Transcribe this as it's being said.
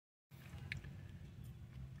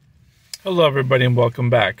Hello everybody and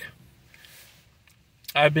welcome back.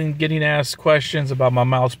 I've been getting asked questions about my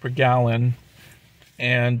miles per gallon,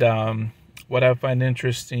 and what I find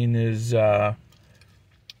interesting is the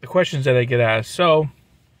questions that I get asked. So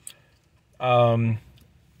for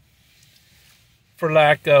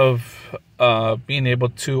lack of being able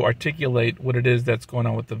to articulate what it is that's going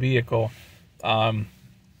on with the vehicle, the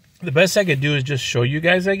best I could do is just show you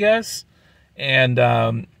guys, I guess.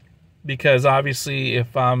 And because obviously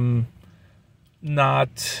if I'm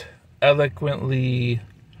not eloquently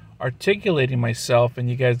articulating myself and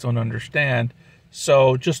you guys don't understand,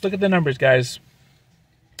 so just look at the numbers, guys.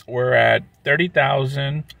 We're at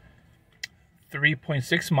 30,000,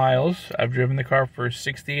 3.6 miles. I've driven the car for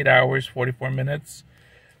 68 hours, 44 minutes,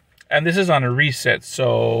 and this is on a reset.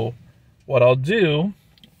 So what I'll do,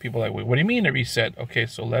 people are like, wait, what do you mean a reset? Okay,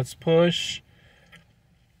 so let's push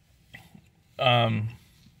so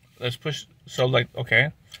like, okay,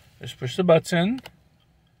 let's push the button,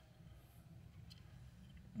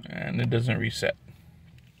 and it doesn't reset.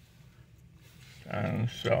 And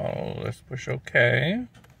so let's push OK.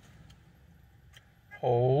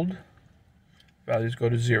 Hold. Values go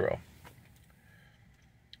to 0.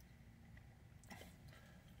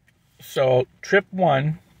 So trip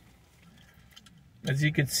 1, as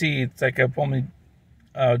you can see, it's like I've only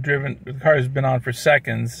driven, the car has been on for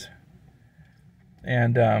seconds.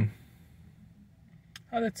 And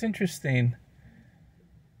oh, that's interesting.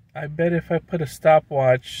 I bet if I put a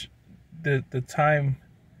stopwatch, the time,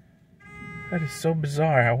 that is so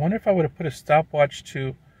bizarre. I wonder if I would have put a stopwatch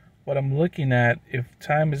to what I'm looking at, if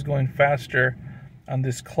time is going faster on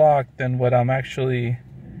this clock than what I'm actually,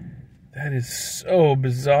 that is so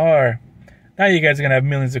bizarre. Now you guys are gonna have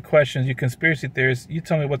millions of questions. You conspiracy theorists, you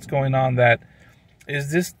tell me what's going on. That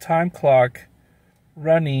is this time clock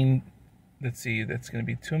running. Let's see, that's going to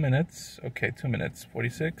be 2 minutes. Okay, 2 minutes,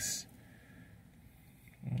 46.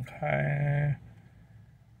 Okay.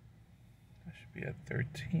 That should be at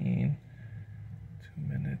 13. 2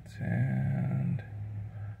 minutes and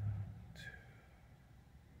 2.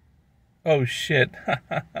 Oh, shit.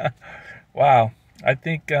 Wow. I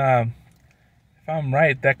think, if I'm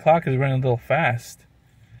right, that clock is running a little fast.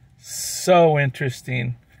 So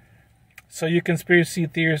interesting. So you conspiracy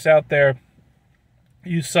theorists out there,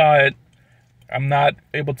 you saw it. I'm not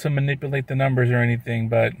able to manipulate the numbers or anything,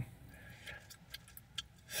 but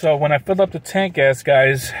so when I fill up the tank gas,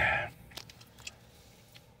 guys,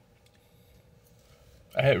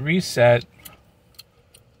 I hit reset.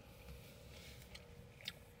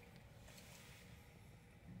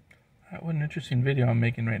 What an interesting video I'm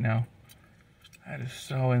making right now. That is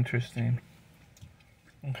so interesting.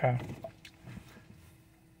 Okay.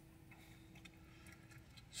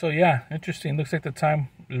 So yeah, interesting. Looks like the time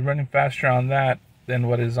is running faster on that than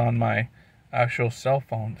what is on my actual cell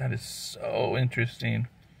phone. That is so interesting.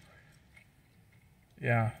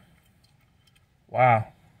 Yeah. Wow.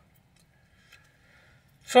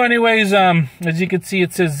 So anyways, as you can see,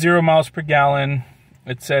 it says 0 miles per gallon.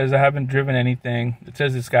 It says I haven't driven anything. It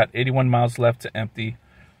says it's got 81 miles left to empty.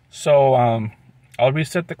 So I'll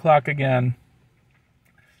reset the clock again.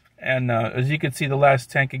 And as you can see, the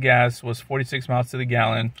last tank of gas was 46 miles to the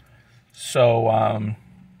gallon. So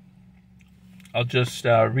I'll just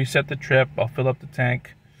reset the trip. I'll fill up the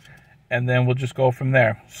tank, and then we'll just go from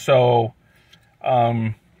there. So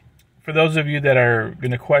for those of you that are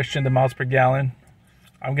going to question the miles per gallon,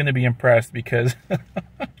 I'm going to be impressed, because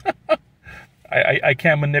I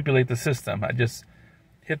can't manipulate the system. I just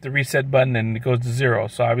hit the reset button and it goes to 0.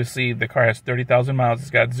 So obviously the car has 30,000 miles.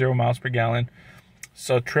 It's got 0 miles per gallon.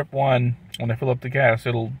 So trip 1, when I fill up the gas,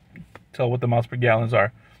 it'll tell what the miles per gallons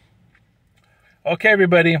are. Okay,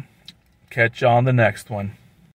 everybody. Catch you on the next one.